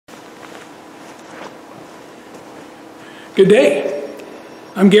Good day.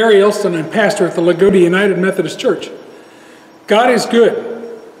 I'm Gary Elston. I'm pastor at the Lagodi United Methodist Church. God is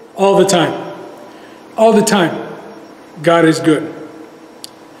good all the time. All the time, God is good.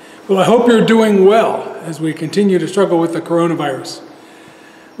 Well, I hope you're doing well as we continue to struggle with the coronavirus.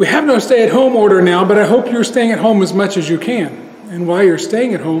 We have no stay-at-home order now, but I hope you're staying at home as much as you can. And while you're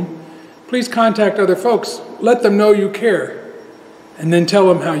staying at home, please contact other folks. Let them know you care, and then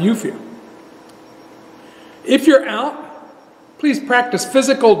tell them how you feel. If you're out, please practice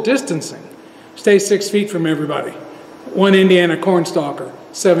physical distancing. Stay 6 feet from everybody. 1 Indiana cornstalk or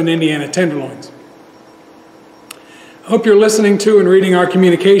 7 Indiana tenderloins. I hope you're listening to and reading our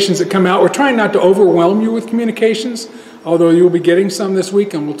communications that come out. We're trying not to overwhelm you with communications, although you'll be getting some this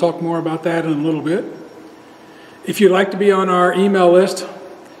week, and we'll talk more about that in a little bit. If you'd like to be on our email list,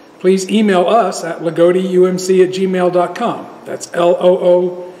 please email us at lagodiumc@gmail.com. That's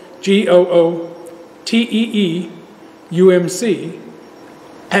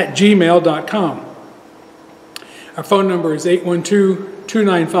LOOGOOTEEUMC@gmail.com. Our phone number is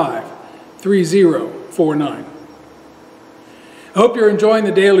 812-295-3049. I hope you're enjoying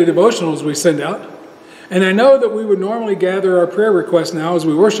the daily devotionals we send out. And I know that we would normally gather our prayer requests now as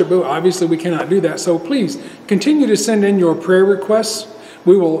we worship, but obviously we cannot do that. So please continue to send in your prayer requests.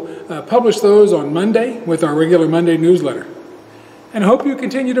 We will publish those on Monday with our regular Monday newsletter. And I hope you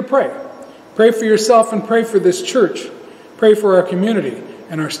continue to pray. Pray for yourself and pray for this church. Pray for our community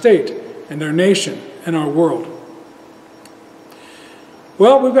and our state and our nation and our world.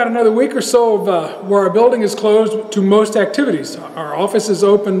 Well, we've got another week or so of where our building is closed to most activities. Our office is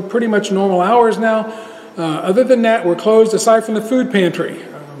open pretty much normal hours now. Other than that, we're closed aside from the food pantry.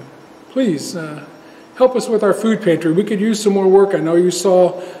 Please help us with our food pantry. We could use some more work. I know you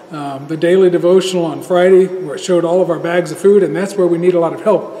saw the daily devotional on Friday where it showed all of our bags of food, and that's where we need a lot of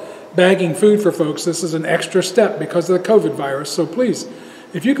help bagging food for folks. This is an extra step because of the COVID virus. So please,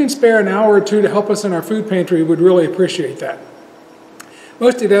 if you can spare an hour or two to help us in our food pantry, we'd really appreciate that.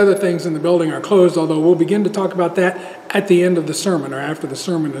 Most of the other things in the building are closed, although we'll begin to talk about that at the end of the sermon or after the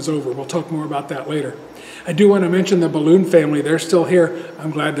sermon is over. We'll talk more about that later. I do want to mention the Balloon family. They're still here.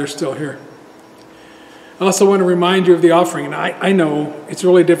 I'm glad they're still here. I also want to remind you of the offering. And I know it's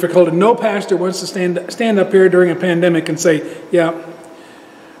really difficult, and no pastor wants to stand up here during a pandemic and say, yeah,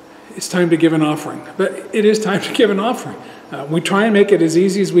 it's time to give an offering. But it is time to give an offering. We try and make it as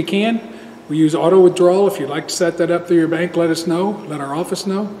easy as we can. We use auto withdrawal. If you'd like to set that up through your bank, let us know. Let our office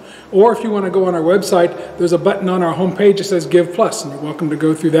know. Or if you want to go on our website, there's a button on our homepage that says Give Plus, and you're welcome to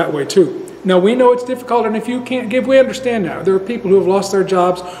go through that way too. Now, we know it's difficult, and if you can't give, we understand that. There are people who have lost their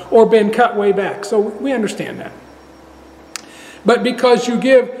jobs or been cut way back, so we understand that. But because you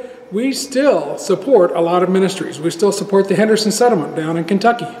give, we still support a lot of ministries. We still support the Henderson Settlement down in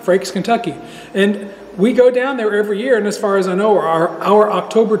Kentucky, Frakes, Kentucky. And we go down there every year, and as far as I know, our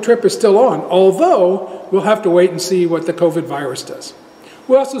October trip is still on, although we'll have to wait and see what the COVID virus does.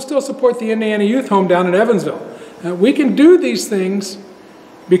 We also still support the Indiana Youth Home down in Evansville. We can do these things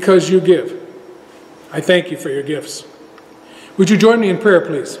because you give. I thank you for your gifts. Would you join me in prayer,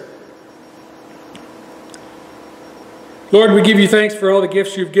 please? Lord, we give you thanks for all the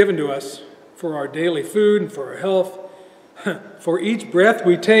gifts you've given to us, for our daily food and for our health, for each breath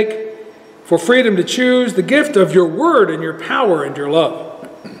we take, for freedom to choose, the gift of your word and your power and your love.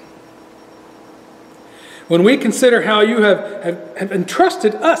 When we consider how you have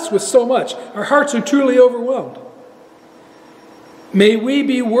entrusted us with so much, our hearts are truly overwhelmed. May we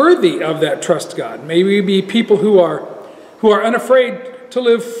be worthy of that trust, God. May we be people who are unafraid to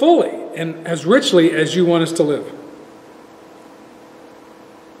live fully and as richly as you want us to live.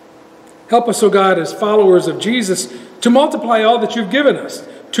 Help us, O God, as followers of Jesus, to multiply all that you've given us,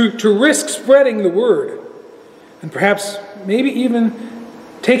 to risk spreading the word, and perhaps maybe even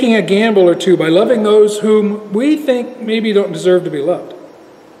taking a gamble or two by loving those whom we think maybe don't deserve to be loved.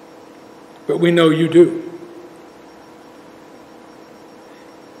 But we know you do.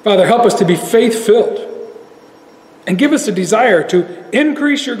 Father, help us to be faith-filled and give us a desire to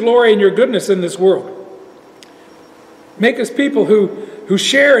increase your glory and your goodness in this world. Make us people who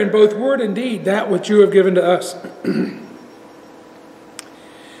share in both word and deed that which you have given to us.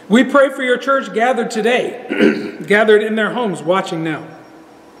 We pray for your church gathered today, gathered in their homes, watching now.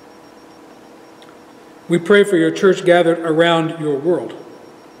 We pray for your church gathered around your world.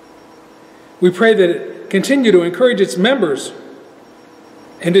 We pray that it continue to encourage its members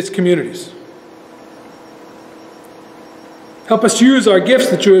and its communities. Help us use our gifts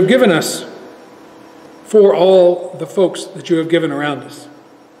that you have given us for all the folks that you have given around us.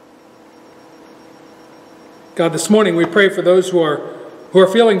 God, this morning we pray for those who are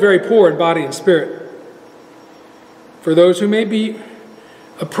feeling very poor in body and spirit. for those who may be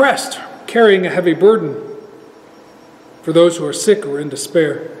oppressed, carrying a heavy burden, for those who are sick or in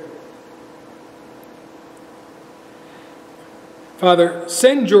despair. Father,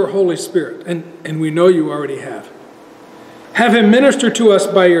 send your Holy Spirit, and we know you already have. Have him minister to us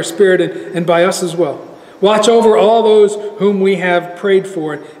by your Spirit and by us as well. Watch over all those whom we have prayed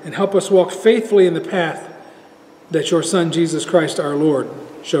for and help us walk faithfully in the path that your Son, Jesus Christ, our Lord,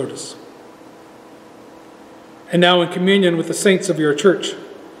 showed us. And now in communion with the saints of your church,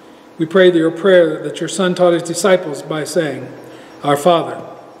 we pray that your prayer that your Son taught his disciples by saying, Our Father,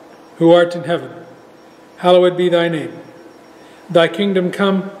 who art in heaven, hallowed be thy name. Thy kingdom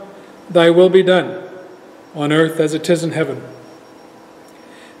come, thy will be done, on earth as it is in heaven.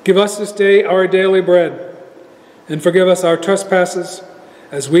 Give us this day our daily bread, and forgive us our trespasses,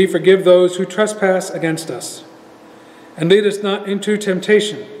 as we forgive those who trespass against us. And lead us not into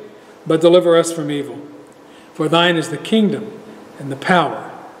temptation, but deliver us from evil. For thine is the kingdom, and the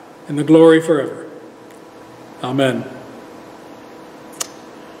power, and the glory forever. Amen.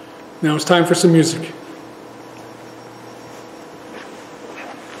 Now it's time for some music.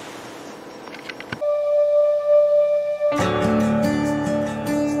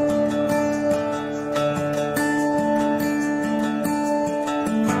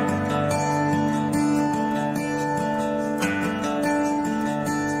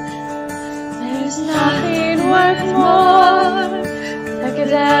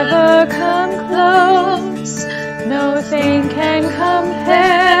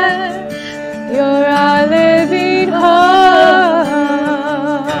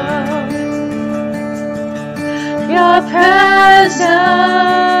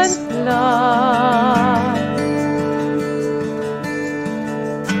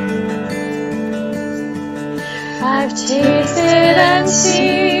 I've tasted and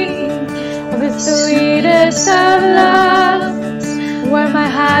seen the sweetest of loves, where my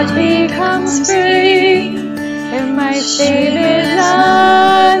heart becomes free and my shame is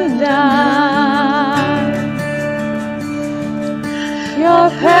undone. Your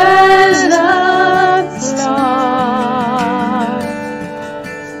presence, Lord.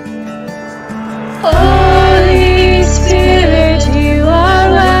 Holy Spirit, you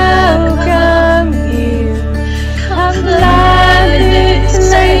are welcome here. Come flood this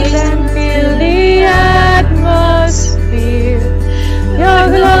place and fill the atmosphere. Your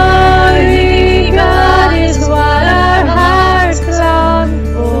glory, God, is what our hearts long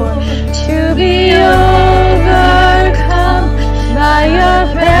for, to be overcome by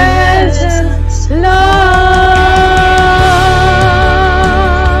your presence, Lord.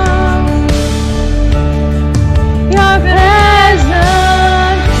 Your presence,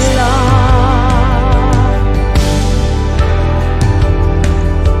 Lord.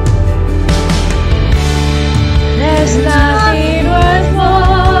 There's nothing worth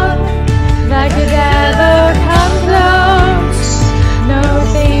more that could ever come close.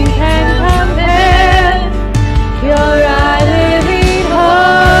 Nothing can compare. You're our living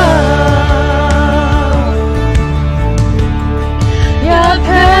hope. Your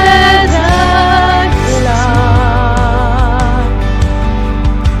presence, Lord.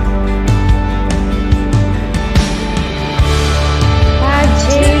 I've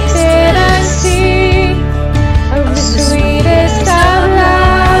tasted and seen of the sweetest of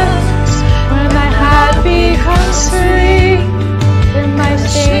loves, when my heart becomes free and my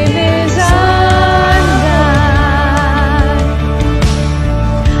shame is undone.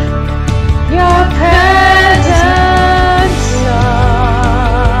 Your presence,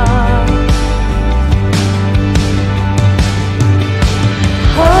 Lord.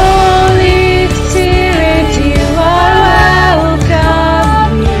 Holy Spirit, you are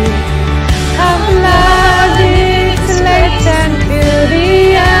welcome here. Come flood this place and fill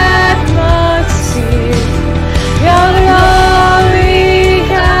the atmosphere. Your glory,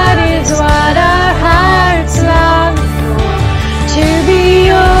 God, is what our hearts long for, to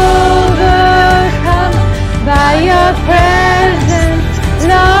be overcome by your presence,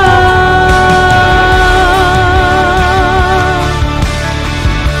 Lord.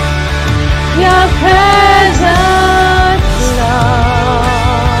 Your presence, Lord.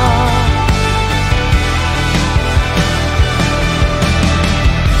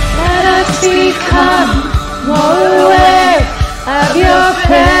 Let us become more aware of your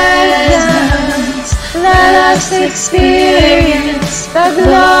presence. Let us experience the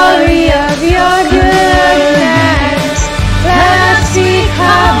glory of your goodness. Let us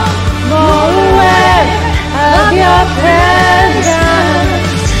become more aware of your presence.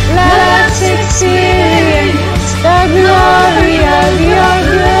 Let us experience the glory of your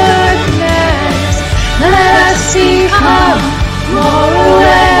goodness. Let us become more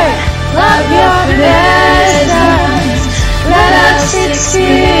aware of your presence. Let us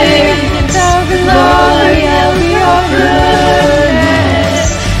experience the glory of your goodness.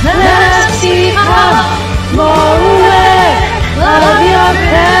 Let us become more aware of your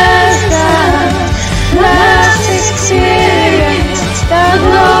presence. Let us experience the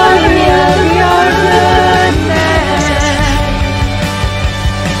glory of your goodness.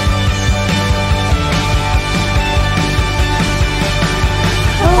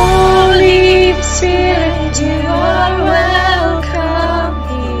 Holy Spirit, you are welcome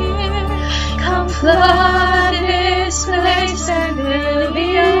here. Come flood this place and fill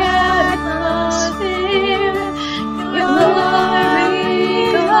the atmosphere. Your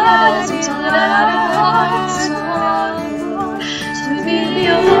glory, God, is what our hearts long for, to be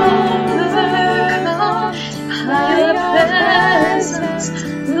overcome by your presence,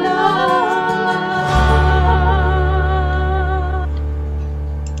 Lord.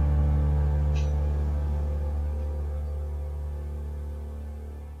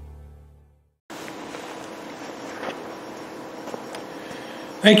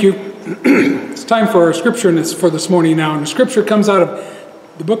 Thank you. It's time for our scripture and it's for this morning now. And the scripture comes out of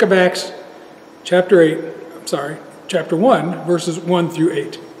the book of Acts, chapter 1, verses 1 through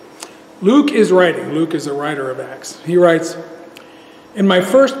 8. Luke is writing. Luke is a writer of Acts. He writes, "In my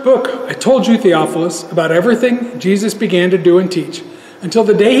first book, I told you, Theophilus, about everything Jesus began to do and teach, until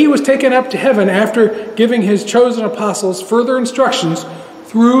the day he was taken up to heaven after giving his chosen apostles further instructions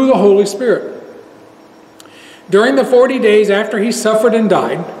through the Holy Spirit. During the 40 days after he suffered and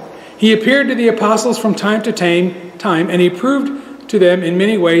died, he appeared to the apostles from time to time, and he proved to them in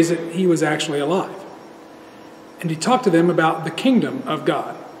many ways that he was actually alive. And he talked to them about the kingdom of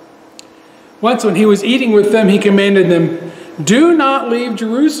God. Once when he was eating with them, he commanded them, 'Do not leave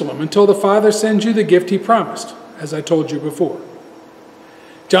Jerusalem until the Father sends you the gift he promised, as I told you before.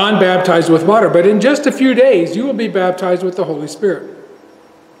 John baptized with water, but in just a few days you will be baptized with the Holy Spirit.'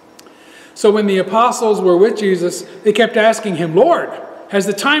 So when the apostles were with Jesus, they kept asking him, 'Lord, has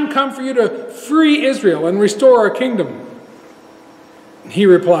the time come for you to free Israel and restore our kingdom?' And he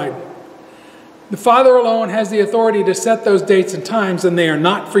replied, 'The Father alone has the authority to set those dates and times, and they are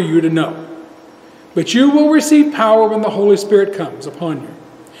not for you to know. But you will receive power when the Holy Spirit comes upon you.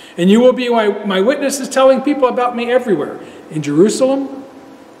 And you will be my witnesses, telling people about me everywhere, in Jerusalem,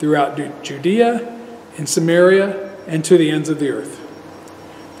 throughout Judea, in Samaria, and to the ends of the earth.'"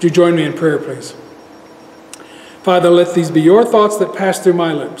 Would you join me in prayer, please? Father, let these be your thoughts that pass through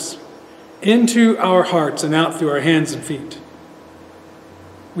my lips, into our hearts and out through our hands and feet.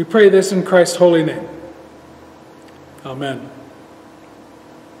 We pray this in Christ's holy name. Amen.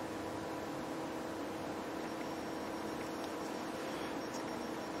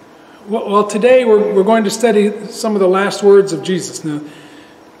 Well, today we're going to study some of the last words of Jesus. Now,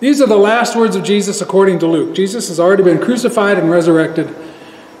 these are the last words of Jesus according to Luke. Jesus has already been crucified and resurrected.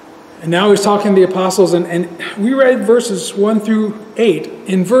 And now he's talking to the apostles, and we read verses 1 through 8.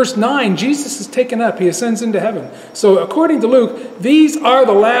 In verse 9, Jesus is taken up. He ascends into heaven. So according to Luke, these are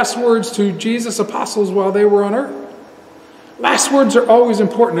the last words to Jesus' apostles while they were on earth. Last words are always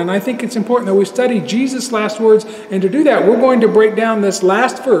important, and I think it's important that we study Jesus' last words. And to do that, we're going to break down this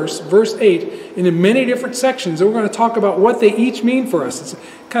last verse, verse 8, into many different sections. And we're going to talk about what they each mean for us. It's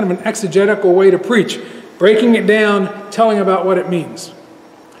kind of an exegetical way to preach, breaking it down, telling about what it means.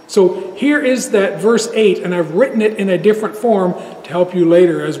 So here is that verse 8, and I've written it in a different form to help you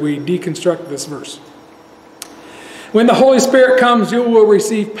later as we deconstruct this verse. "When the Holy Spirit comes, you will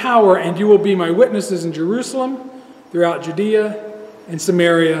receive power, and you will be my witnesses in Jerusalem, throughout Judea, and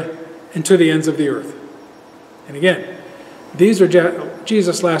Samaria, and to the ends of the earth." And again, these are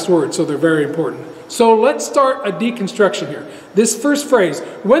Jesus' last words, so they're very important. So let's start a deconstruction here. This first phrase,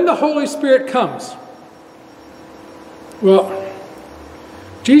 "when the Holy Spirit comes." Well,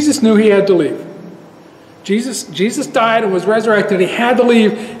 Jesus knew he had to leave. Jesus died and was resurrected. He had to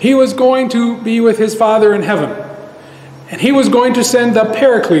leave. He was going to be with his Father in heaven. And he was going to send the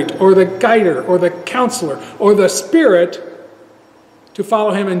Paraclete, or the Guider, or the Counselor, or the Spirit to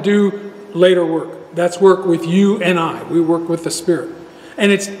follow him and do later work. That's work with you and I. We work with the Spirit.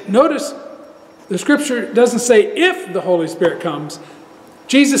 And notice the scripture doesn't say if the Holy Spirit comes.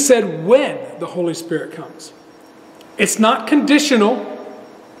 Jesus said when the Holy Spirit comes. It's not conditional.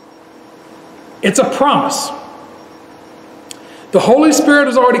 It's a promise. The Holy Spirit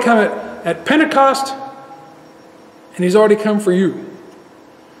has already come at Pentecost, and he's already come for you.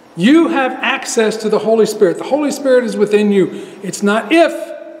 You have access to the Holy Spirit. The Holy Spirit is within you. It's not if,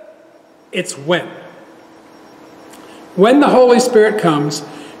 it's when. When the Holy Spirit comes,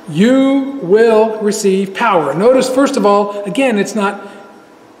 You will receive power. Notice, first of all, again, it's not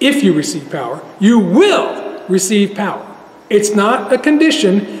if you receive power. You will receive power. It's not a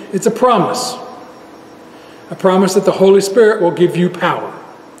condition, it's a promise. A promise that the Holy Spirit will give you power.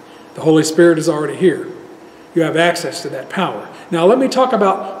 The Holy Spirit is already here. You have access to that power. Now let me talk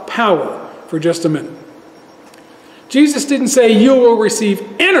about power for just a minute. Jesus didn't say you will receive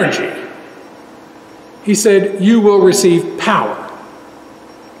energy. He said you will receive power.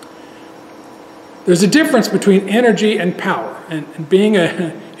 There's a difference between energy and power. And being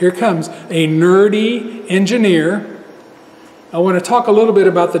here comes a nerdy engineer, I want to talk a little bit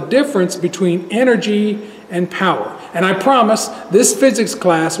about the difference between energy and power. And I promise this physics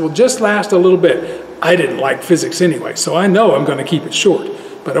class will just last a little bit. I didn't like physics anyway, so I know I'm going to keep it short.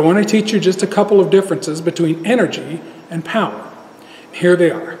 But I want to teach you just a couple of differences between energy and power. Here they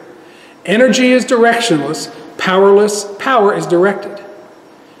are. Energy is directionless, powerless. Power is directed.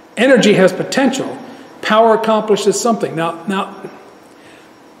 Energy has potential. Power accomplishes something. Now,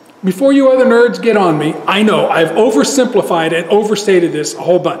 before you other nerds get on me, I know I've oversimplified and overstated this a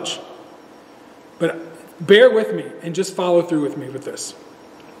whole bunch. But bear with me and just follow through with me with this.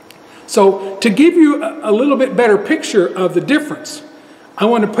 So, to give you a little bit better picture of the difference, I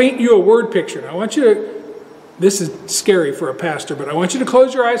want to paint you a word picture. Now, I want you to, this is scary for a pastor, but I want you to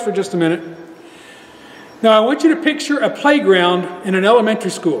close your eyes for just a minute. Now, I want you to picture a playground in an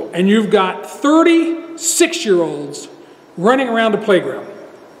elementary school, and you've got 36-year-olds running around the playground.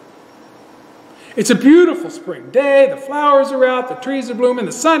 It's a beautiful spring day, the flowers are out, the trees are blooming,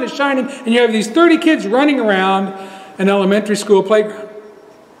 the sun is shining, and you have these 30 kids running around an elementary school playground.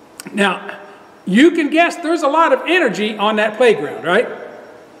 Now, you can guess there's a lot of energy on that playground, right?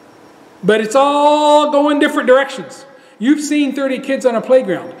 But it's all going different directions. You've seen 30 kids on a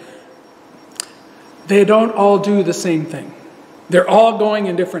playground. They don't all do the same thing. They're all going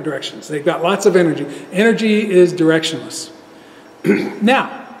in different directions. They've got lots of energy. Energy is directionless.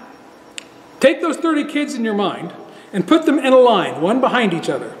 Now, take those 30 kids in your mind and put them in a line, one behind each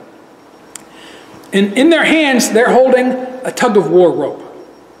other. And in their hands, they're holding a tug-of-war rope.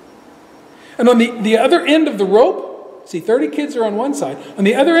 And on the other end of the rope, see, 30 kids are on one side. On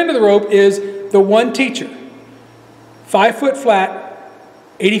the other end of the rope is the one teacher. 5 foot flat,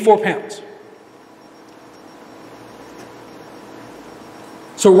 84 pounds.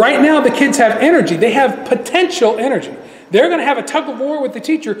 So right now the kids have energy. They have potential energy. They're going to have a tug of war with the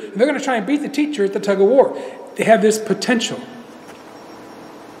teacher, and they're going to try and beat the teacher at the tug of war. They have this potential.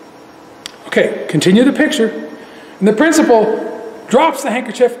 Okay, continue the picture. And the principal drops the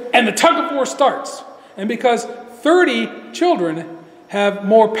handkerchief, and the tug of war starts. And because 30 children have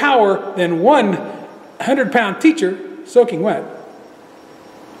more power than one 100-pound teacher soaking wet,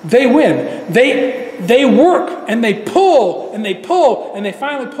 they win. They work, and they pull, and they pull, and they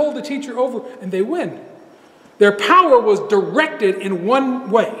finally pull the teacher over, and they win. Their power was directed in one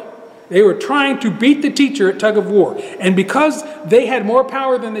way. They were trying to beat the teacher at tug of war. And because they had more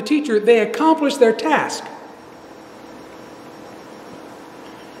power than the teacher, they accomplished their task.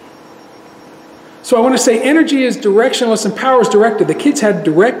 So I want to say energy is directionless and power is directed. The kids had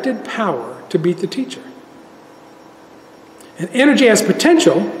directed power to beat the teacher. And energy has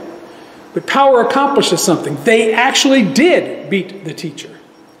potential, but power accomplishes something. They actually did beat the teacher.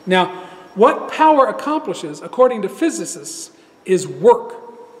 Now, what power accomplishes, according to physicists, is work.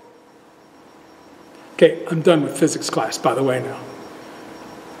 Okay, I'm done with physics class, by the way, now.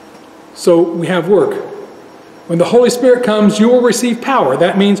 So we have work. When the Holy Spirit comes, you will receive power.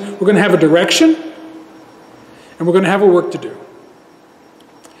 That means we're going to have a direction, and we're going to have a work to do.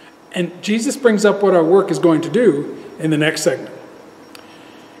 And Jesus brings up what our work is going to do in the next segment.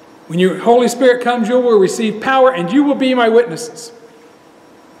 When your Holy Spirit comes, you will receive power, and you will be my witnesses.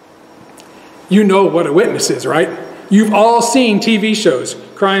 You know what a witness is, right? You've all seen TV shows,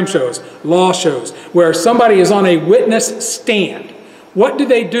 crime shows, law shows, where somebody is on a witness stand. What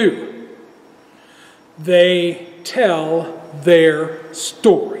do? They tell their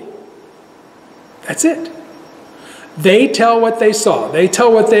story. That's it. They tell what they saw. They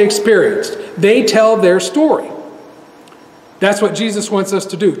tell what they experienced. They tell their story. That's what Jesus wants us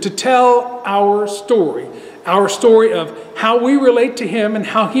to do, to tell our story of how we relate to Him and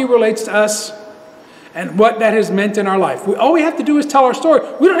how He relates to us and what that has meant in our life. All we have to do is tell our story.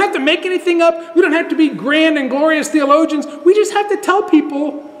 We don't have to make anything up. We don't have to be grand and glorious theologians. We just have to tell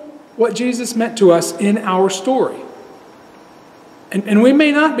people what Jesus meant to us in our story. And we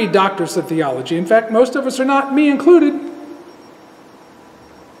may not be doctors of theology. In fact, most of us are not, me included.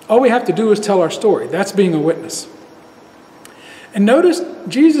 All we have to do is tell our story. That's being a witness. And notice,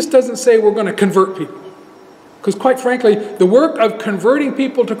 Jesus doesn't say we're going to convert people. Because quite frankly, the work of converting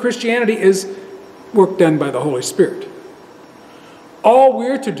people to Christianity is work done by the Holy Spirit. All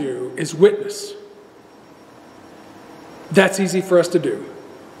we're to do is witness. That's easy for us to do.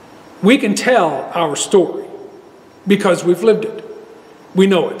 We can tell our story because we've lived it. We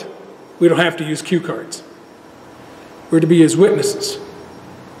know it. We don't have to use cue cards. We're to be his witnesses,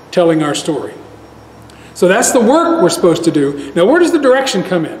 telling our story. So that's the work we're supposed to do. Now, where does the direction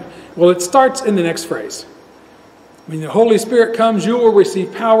come in? Well, it starts in the next phrase. When the Holy Spirit comes, you will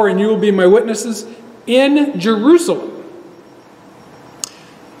receive power and you will be my witnesses in Jerusalem.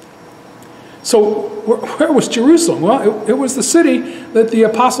 So where was Jerusalem? Well, it was the city that the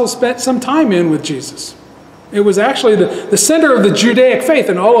apostles spent some time in with Jesus. It was actually the center of the Judaic faith,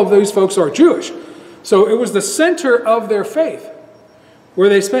 and all of those folks are Jewish. So it was the center of their faith, where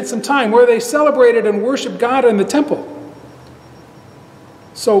they spent some time, where they celebrated and worshiped God in the temple.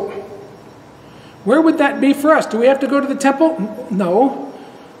 So where would that be for us? Do we have to go to the temple? No.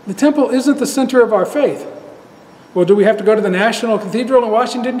 The temple isn't the center of our faith. Well, do we have to go to the National Cathedral in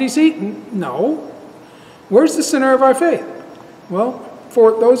Washington, D.C.? No. Where's the center of our faith? Well,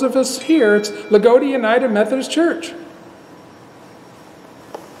 for those of us here, it's LaGoda United Methodist Church.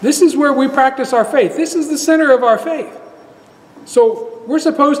 This is where we practice our faith. This is the center of our faith. So we're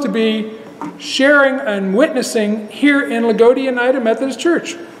supposed to be sharing and witnessing here in LaGoda United Methodist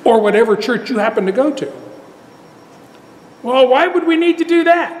Church, or whatever church you happen to go to. Well, why would we need to do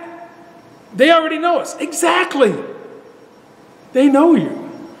that? They already know us. Exactly. They know you.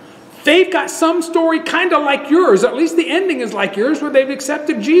 They've got some story kind of like yours. At least the ending is like yours, where they've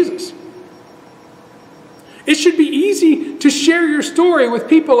accepted Jesus. It should be easy to share your story with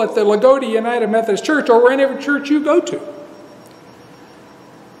people at the LaGoda United Methodist Church or wherever church you go to,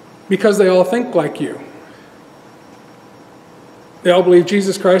 because they all think like you. They all believe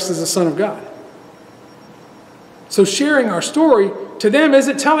Jesus Christ is the Son of God. So sharing our story to them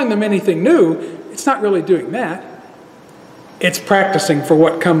isn't telling them anything new. It's not really doing that. It's practicing for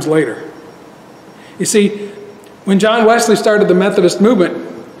what comes later. You see, when John Wesley started the Methodist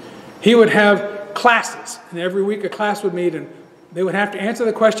movement, he would have classes. And every week a class would meet, and they would have to answer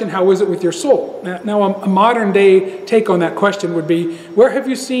the question, how is it with your soul? Now a modern day take on that question would be, where have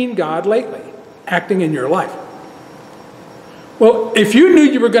you seen God lately acting in your life? Well, if you knew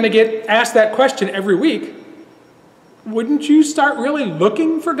you were going to get asked that question every week, wouldn't you start really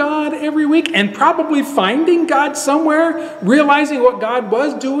looking for God every week and probably finding God somewhere, realizing what God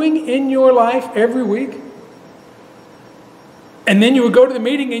was doing in your life every week? And then you would go to the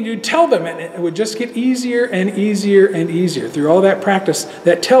meeting and you'd tell them, and it would just get easier and easier and easier. Through all that practice,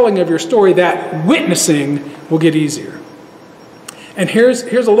 that telling of your story, that witnessing will get easier. And here's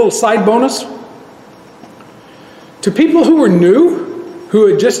a little side bonus. To people who were new, who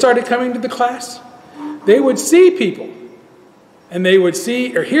had just started coming to the class, they would see people, and they would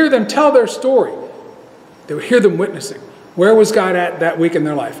see or hear them tell their story. They would hear them witnessing. Where was God at that week in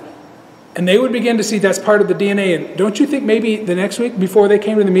their life? And they would begin to see that's part of the DNA. And don't you think maybe the next week, before they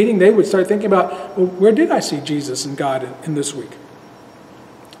came to the meeting, they would start thinking about, well, where did I see Jesus and God in this week?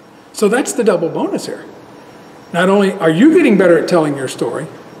 So that's the double bonus here. Not only are you getting better at telling your story,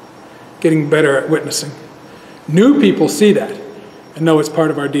 getting better at witnessing, new people see that and know it's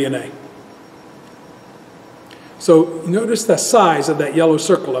part of our DNA. So notice the size of that yellow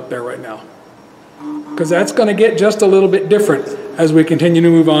circle up there right now, because that's going to get just a little bit different as we continue to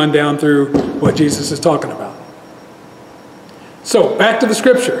move on down through what Jesus is talking about. So back to the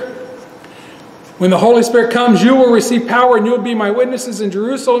scripture. When the Holy Spirit comes, you will receive power and you will be my witnesses in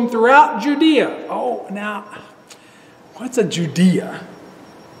Jerusalem, throughout Judea. Oh, now, what's a Judea?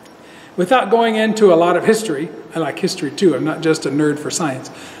 Without going into a lot of history, I like history too, I'm not just a nerd for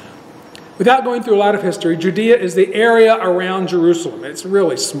science. Without going through a lot of history, Judea is the area around Jerusalem. It's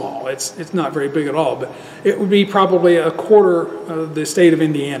really small. It's not very big at all, but it would be probably a quarter of the state of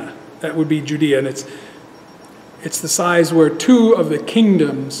Indiana. That would be Judea, and it's the size where two of the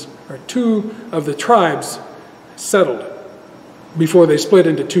kingdoms, or two of the tribes, settled before they split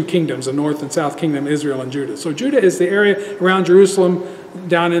into two kingdoms, the north and south kingdom, Israel and Judah. So Judah is the area around Jerusalem,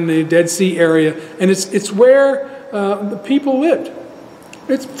 down in the Dead Sea area, and it's where the people lived.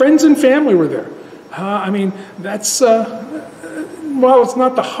 Its friends and family were there. That's, well, it's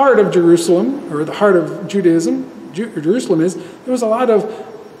not the heart of Jerusalem, or the heart of Judaism. Jerusalem is. There was a lot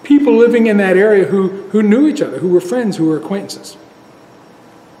of people living in that area who knew each other, who were friends, who were acquaintances.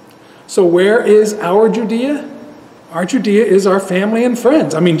 So where is our Judea? Our Judea is our family and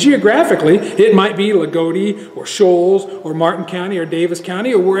friends. I mean, geographically, it might be LaGoda or Shoals or Martin County or Davis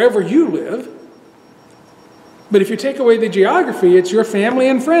County or wherever you live. But if you take away the geography, it's your family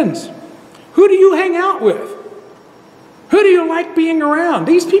and friends. Who do you hang out with? Who do you like being around?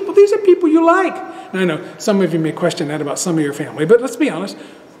 These are people you like. And I know some of you may question that about some of your family, but let's be honest.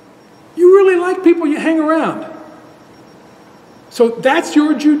 You really like people you hang around. So that's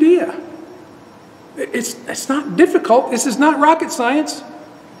your Judea. It's not difficult. This is not rocket science.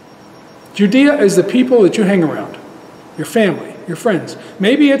 Judea is the people that you hang around. Your family, your friends.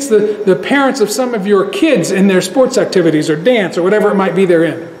 Maybe it's the parents of some of your kids in their sports activities or dance or whatever it might be they're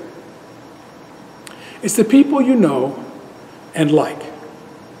in. It's the people you know and like.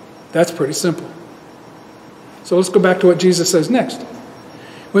 That's pretty simple. So let's go back to what Jesus says next.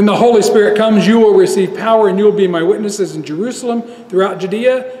 When the Holy Spirit comes, you will receive power, and you will be my witnesses in Jerusalem, throughout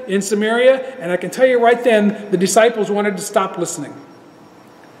Judea, in Samaria. And I can tell you right then, the disciples wanted to stop listening.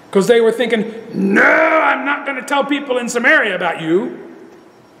 Because they were thinking, no, I'm not going to tell people in Samaria about you.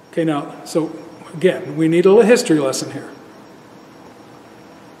 Okay, now, so again, we need a little history lesson here.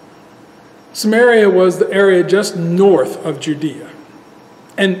 Samaria was the area just north of Judea.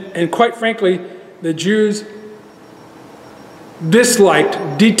 And quite frankly, the Jews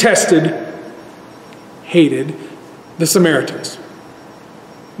disliked, detested, hated the Samaritans.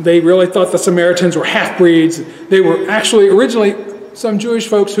 They really thought the Samaritans were half-breeds. They were actually originally some Jewish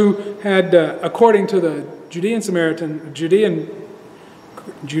folks who had, according to the Judean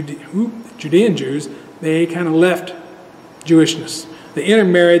Jews, they kind of left Jewishness. They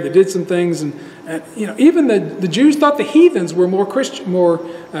intermarried, they did some things, and even the Jews thought the heathens were more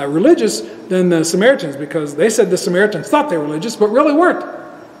religious than the Samaritans, because they said the Samaritans thought they were religious, but really weren't.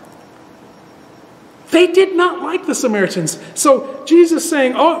 They did not like the Samaritans. So Jesus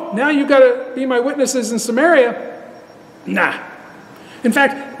saying, oh, now you've got to be my witnesses in Samaria. Nah. In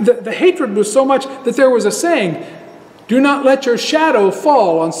fact, the hatred was so much that there was a saying, do not let your shadow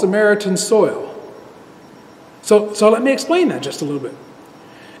fall on Samaritan soil. So let me explain that just a little bit.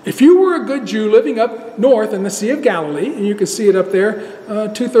 If you were a good Jew living up north in the Sea of Galilee, and you can see it up there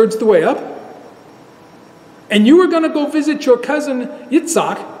 2/3 the way up, and you were going to go visit your cousin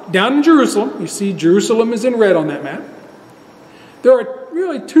Yitzhak down in Jerusalem, you see Jerusalem is in red on that map, there are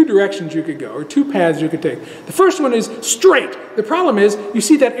really two directions you could go, or two paths you could take. The first one is straight. The problem is, you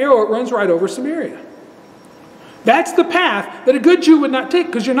see that arrow, it runs right over Samaria. That's the path that a good Jew would not take,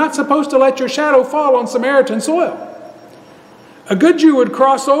 because you're not supposed to let your shadow fall on Samaritan soil. A good Jew would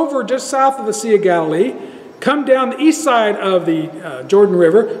cross over just south of the Sea of Galilee, come down the east side of the Jordan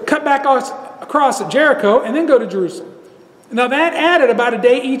River, cut back across at Jericho, and then go to Jerusalem. Now that added about a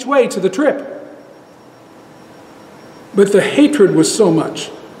day each way to the trip. But the hatred was so much.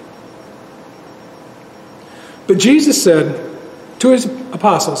 But Jesus said to his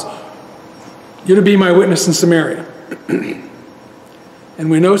apostles, you're to be my witness in Samaria.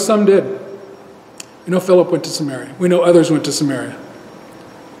 And we know some did. We know Philip went to Samaria. We know others went to Samaria.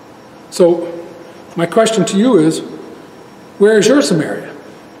 So my question to you is, where is your Samaria?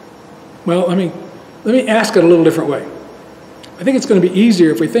 Well, let me ask it a little different way. I think it's going to be easier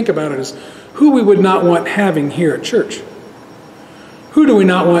if we think about it as who we would not want having here at church. Who do we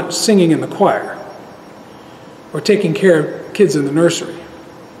not want singing in the choir? Or taking care of kids in the nursery?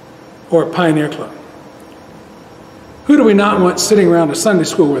 Or at Pioneer Club? Who do we not want sitting around a Sunday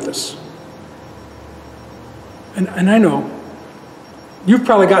school with us? And I know you've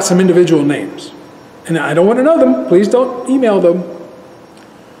probably got some individual names. And I don't want to know them. Please don't email them.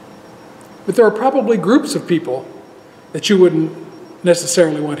 But there are probably groups of people that you wouldn't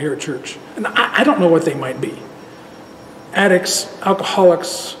necessarily want here at church. And I don't know what they might be. Addicts,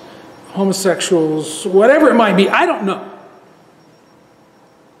 alcoholics, homosexuals, whatever it might be. I don't know.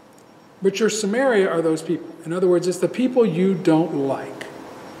 But your Samaria are those people. In other words, it's the people you don't like.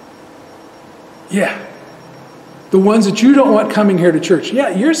 Yeah. The ones that you don't want coming here to church. Yeah,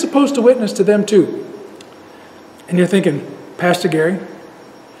 you're supposed to witness to them too. And you're thinking, Pastor Gary,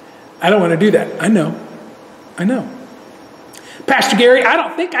 I don't want to do that. I know. Pastor Gary, I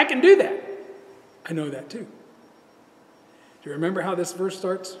don't think I can do that. I know that too. Do you remember how this verse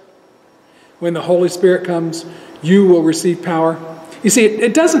starts? When the Holy Spirit comes, you will receive power. You see,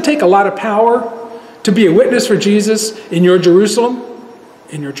 it doesn't take a lot of power to be a witness for Jesus in your Jerusalem,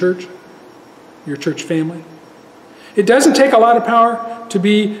 in your church family. It doesn't take a lot of power to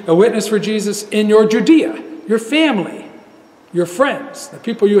be a witness for Jesus in your Judea, your family, your friends, the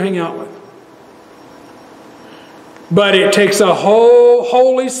people you hang out with. But it takes a whole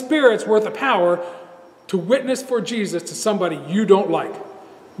Holy Spirit's worth of power to witness for Jesus to somebody you don't like.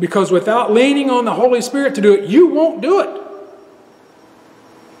 Because without leaning on the Holy Spirit to do it, you won't do it.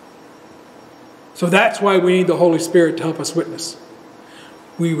 So that's why we need the Holy Spirit to help us witness.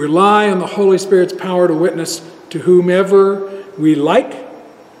 We rely on the Holy Spirit's power to witness to whomever we like,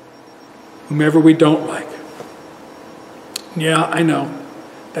 whomever we don't like. Yeah, I know.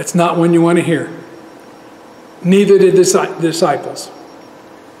 That's not one you want to hear. Neither did the disciples.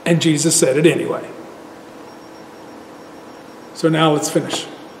 And Jesus said it anyway. So now let's finish.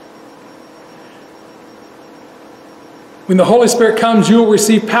 When the Holy Spirit comes, you will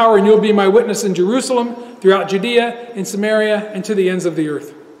receive power and you'll be my witness in Jerusalem, throughout Judea, in Samaria, and to the ends of the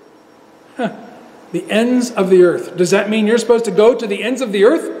earth. The ends of the earth. Does that mean you're supposed to go to the ends of the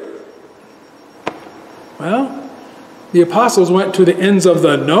earth? Well, the apostles went to the ends of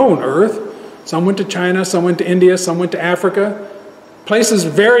the known earth. Some went to China, some went to India, some went to Africa. Places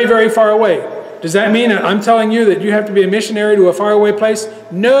very, very far away. Does that mean that I'm telling you that you have to be a missionary to a faraway place?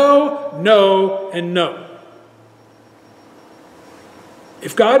 No, no, and no.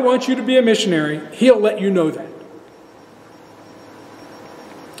 If God wants you to be a missionary, He'll let you know that.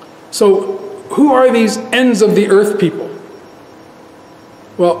 So, who are these ends of the earth people?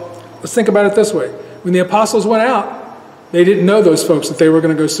 Well, let's think about it this way. When the apostles went out, they didn't know those folks that they were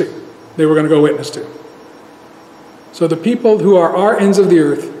going to go see. They were going to go witness to. So the people who are our ends of the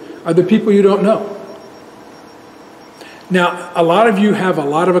earth are the people you don't know. Now, a lot of you have a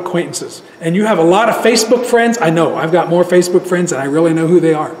lot of acquaintances, and you have a lot of Facebook friends. I know, I've got more Facebook friends than I really know who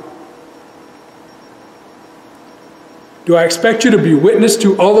they are. Do I expect you to be witness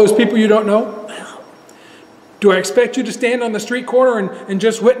to all those people you don't know? Do I expect you to stand on the street corner and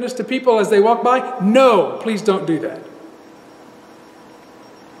just witness to people as they walk by? No, please don't do that.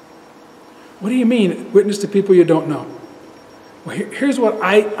 What do you mean, witness to people you don't know? Well, here's what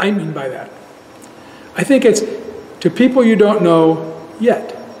I mean by that. I think it's to people you don't know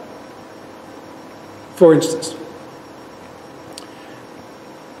yet. For instance,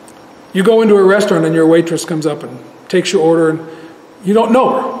 you go into a restaurant and your waitress comes up and takes your order and you don't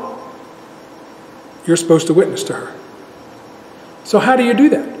know her. You're supposed to witness to her. So how do you do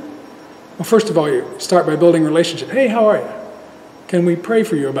that? Well, first of all, you start by building a relationship. Hey, how are you? Can we pray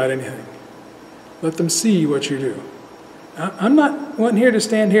for you about anything? Let them see what you do. I'm not wanting here to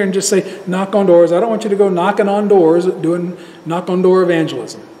stand here and just say, knock on doors. I don't want you to go knocking on doors, doing knock-on-door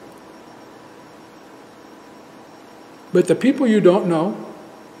evangelism. But the people you don't know,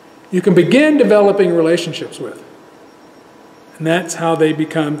 you can begin developing relationships with. And that's how they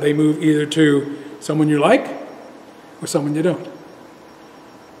move either to someone you like or someone you don't.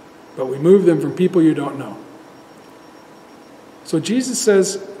 But we move them from people you don't know. So Jesus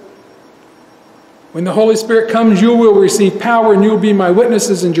says, when the Holy Spirit comes, you will receive power and you will be my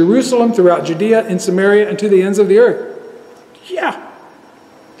witnesses in Jerusalem, throughout Judea, in Samaria, and to the ends of the earth. Yeah,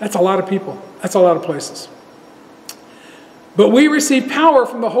 that's a lot of people. That's a lot of places. But we receive power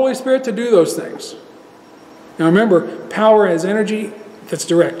from the Holy Spirit to do those things. Now remember, power has energy that's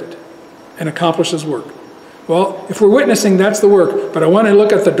directed and accomplishes work. Well, if we're witnessing, that's the work. But I want to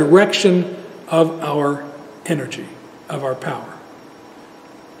look at the direction of our energy, of our power.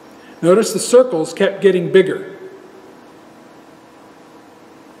 Notice the circles kept getting bigger.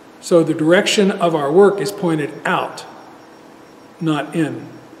 So the direction of our work is pointed out, not in.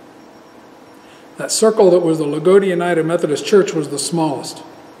 That circle that was the Lagodi United Methodist Church was the smallest.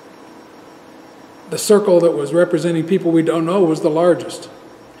 The circle that was representing people we don't know was the largest.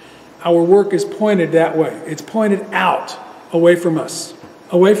 Our work is pointed that way. It's pointed out, away from us,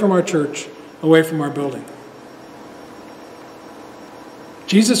 away from our church, away from our building.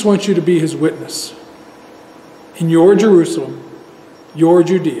 Jesus wants you to be his witness in your Jerusalem, your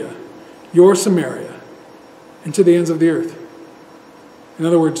Judea, your Samaria, and to the ends of the earth. In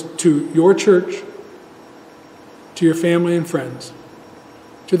other words, to your church, to your family and friends,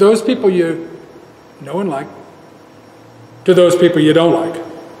 to those people you know and like, to those people you don't like,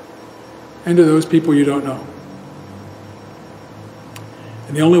 and to those people you don't know.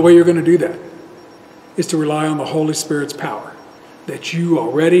 And the only way you're going to do that is to rely on the Holy Spirit's power that you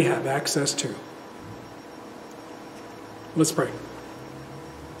already have access to. Let's pray.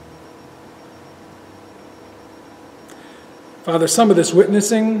 Father, some of this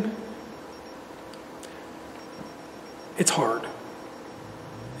witnessing, it's hard.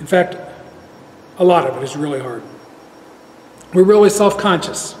 In fact, a lot of it is really hard. We're really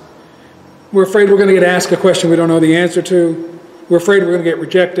self-conscious. We're afraid we're going to get asked a question we don't know the answer to. We're afraid we're going to get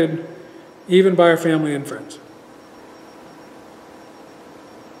rejected, even by our family and friends.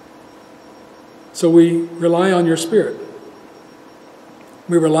 So we rely on your Spirit.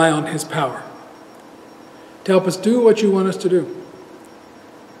 We rely on his power to help us do what you want us to do,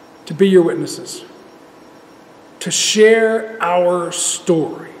 to be your witnesses, to share our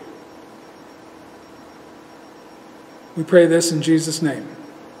story. We pray this in Jesus' name.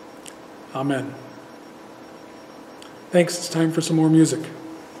 Amen. Thanks. It's time for some more music.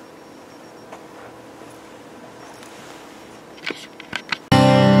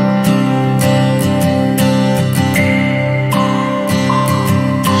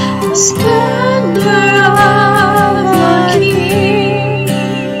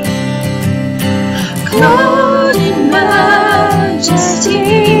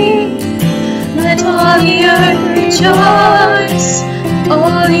 rejoice,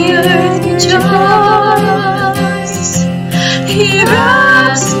 all the earth rejoice. He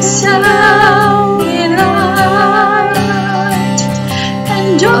wraps himself in light,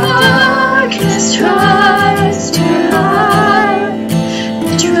 and darkness tries to hide.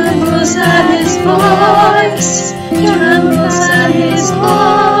 It trembles at his voice, trembles at his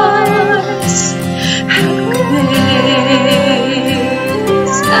voice. How great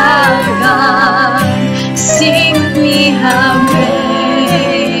is our God? Sing with me, how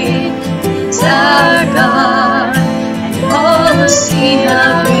great is our God? And all will see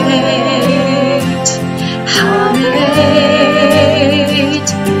how great is our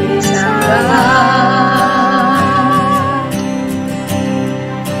God.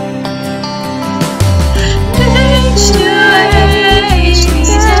 Age to age he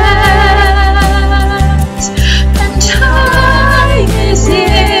stands, and time is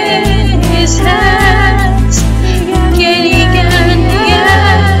in his hands. Beginning and the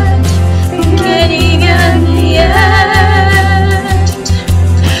end, beginning and the end.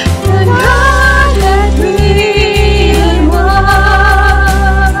 The God that three in one,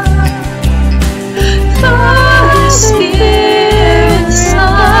 Father, Spirit,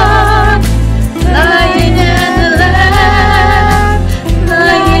 Son, Lion and the Lamb,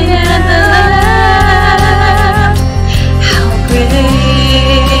 Lion and the Lamb. How great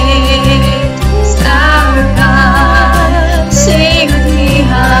is our God? Sing with me,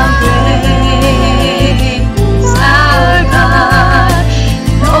 how great is our God?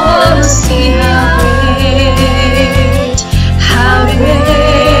 And all will see how great is our God.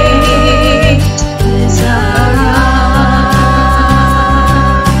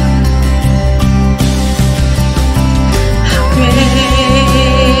 How great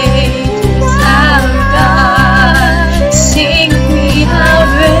is our God? Sing with me, how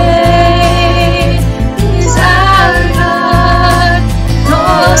great is our God? And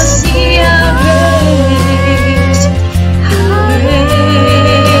all see how great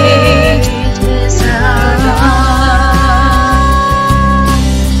is our God.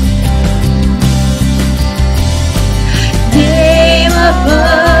 Name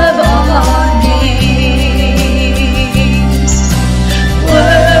above all names,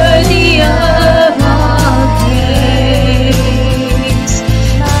 worthy of all praise.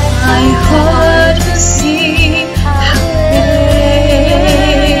 My heart will sing, how great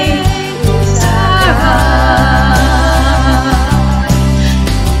is our God.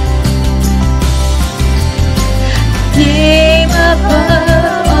 Name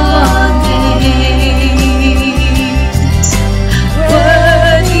above all names,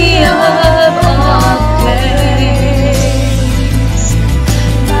 worthy of all praise.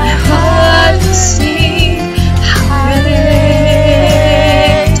 My heart will sing, how great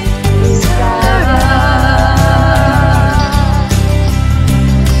is our God.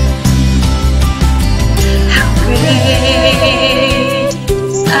 How great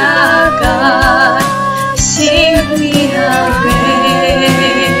is our God? Sing with me, how great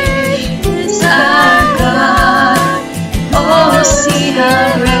is our God? Oh, see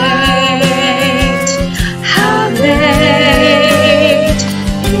how great is our God.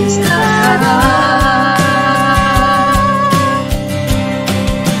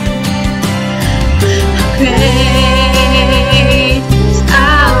 How great is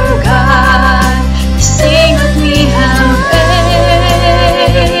our God? Sing with me, how great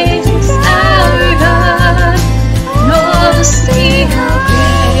is our God? And all will see how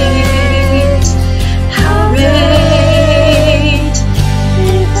great is our God.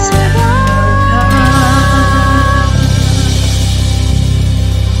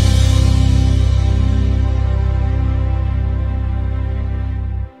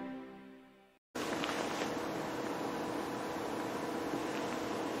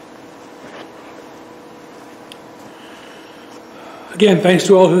 Again, thanks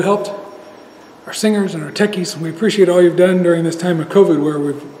to all who helped, our singers and our techies. We appreciate all you've done during this time of COVID where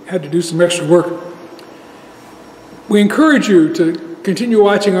we've had to do some extra work. We encourage you to continue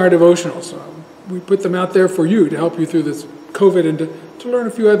watching our devotionals. We put them out there for you to help you through this COVID and to learn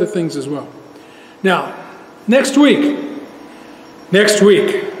a few other things as well. Now, next week,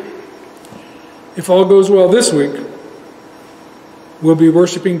 if all goes well this week, we'll be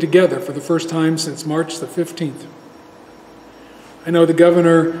worshiping together for the first time since March the 15th. I know the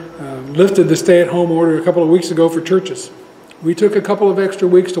governor lifted the stay-at-home order a couple of weeks ago for churches. We took a couple of extra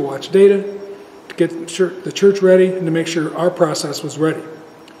weeks to watch data, to get the church ready, and to make sure our process was ready.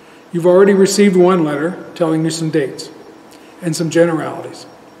 You've already received one letter telling you some dates and some generalities.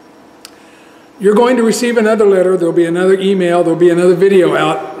 You're going to receive another letter. There'll be another email. There'll be another video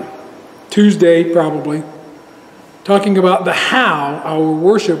out Tuesday, probably, talking about the how our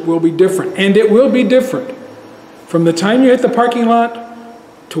worship will be different. And it will be different from the time you hit the parking lot,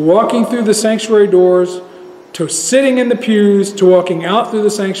 to walking through the sanctuary doors, to sitting in the pews, to walking out through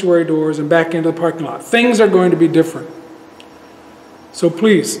the sanctuary doors and back into the parking lot. Things are going to be different. So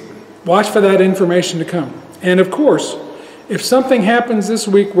please, watch for that information to come. And of course, if something happens this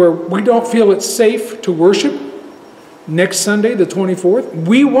week where we don't feel it's safe to worship, next Sunday, the 24th,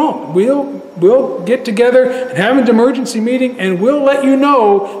 we won't. We'll get together and have an emergency meeting, and we'll let you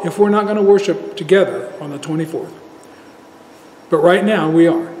know if we're not going to worship together on the 24th. But right now, we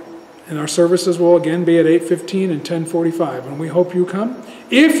are. And our services will again be at 8:15 and 10:45, and we hope you come.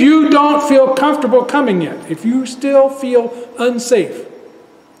 If you don't feel comfortable coming yet, if you still feel unsafe,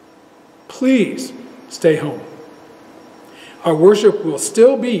 please stay home. Our worship will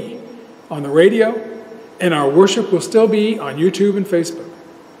still be on the radio, and our worship will still be on YouTube and Facebook.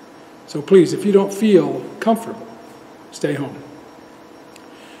 So please, if you don't feel comfortable, stay home.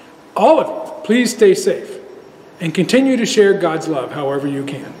 All of you, please stay safe and continue to share God's love however you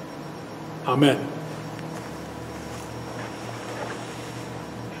can. Amen.